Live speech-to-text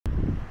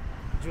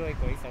jua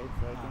iko hii side,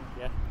 so I think,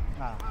 yeah.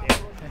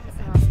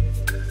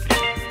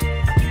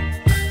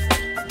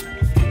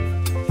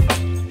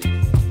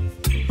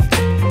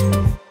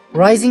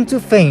 Rising to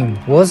fame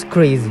was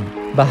crazy,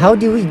 but how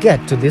did we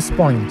get to this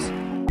point?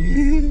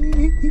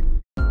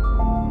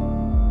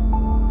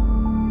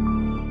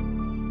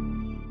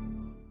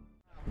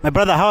 My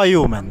brother, how are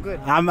you, man? I'm good.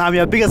 I'm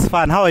your biggest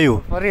fan. How are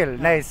you? For real,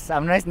 nice.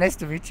 I'm nice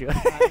to meet you.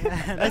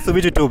 Nice to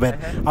meet you too, man.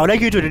 I would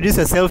like you to introduce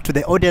yourself to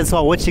the audience who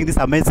are watching this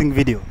amazing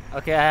video.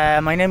 Okay,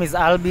 my name is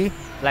Alby.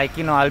 Like,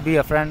 you know, I'll be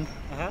a friend.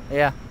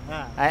 Yeah.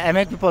 I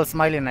make people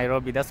smile in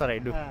Nairobi. That's what I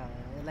do.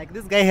 Like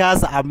this guy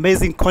has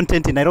amazing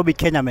content in Nairobi,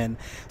 Kenya, man.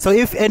 So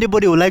if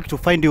anybody would like to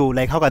find you,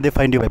 like how can they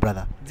find you, my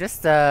brother?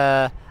 Just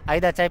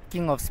either type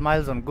King of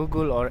Smiles on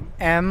Google or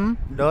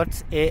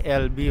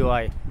m.alby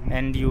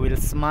and you will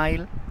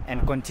smile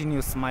and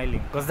continue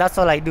smiling, because that's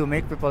all I do,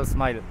 make people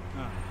smile.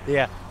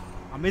 Yeah.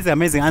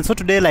 Amazing. And so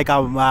today, like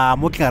I'm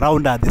walking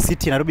around the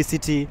city, Nairobi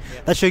city,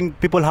 that's showing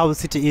people how the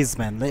city is,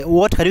 man. Like,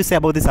 what can you say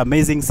about this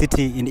amazing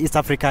city in East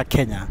Africa,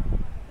 Kenya?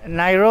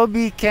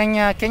 Nairobi,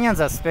 Kenya. Kenyans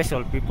are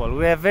special people.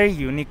 We are very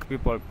unique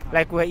people.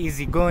 Like, we're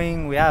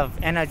easygoing, we have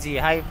energy,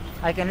 high.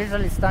 I can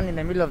literally stand in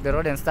the middle of the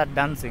road and start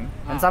dancing,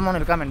 and someone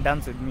will come and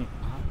dance with me.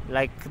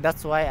 Like,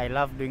 that's why I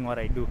love doing what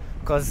I do,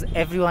 because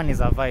everyone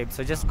is a vibe.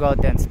 So just go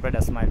out there and spread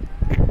a smile.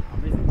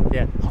 Amazing.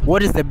 Yeah.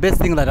 What is the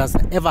best thing that has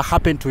ever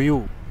happened to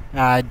you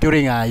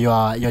during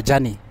your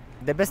journey?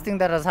 The best thing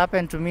that has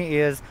happened to me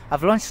is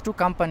I've launched 2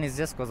 companies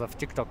just because of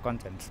TikTok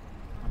content.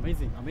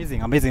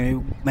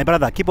 Amazing. My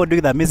brother, keep on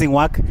doing the amazing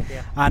work.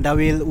 And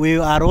we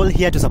are all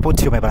here to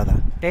support you, my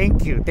brother.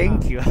 Thank you.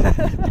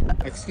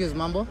 Excuse,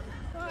 mambo?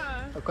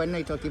 Kwa nini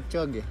naitwa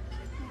𝐀𝐋𝐁𝐘?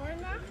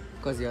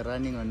 Because you're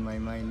running on my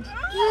mind.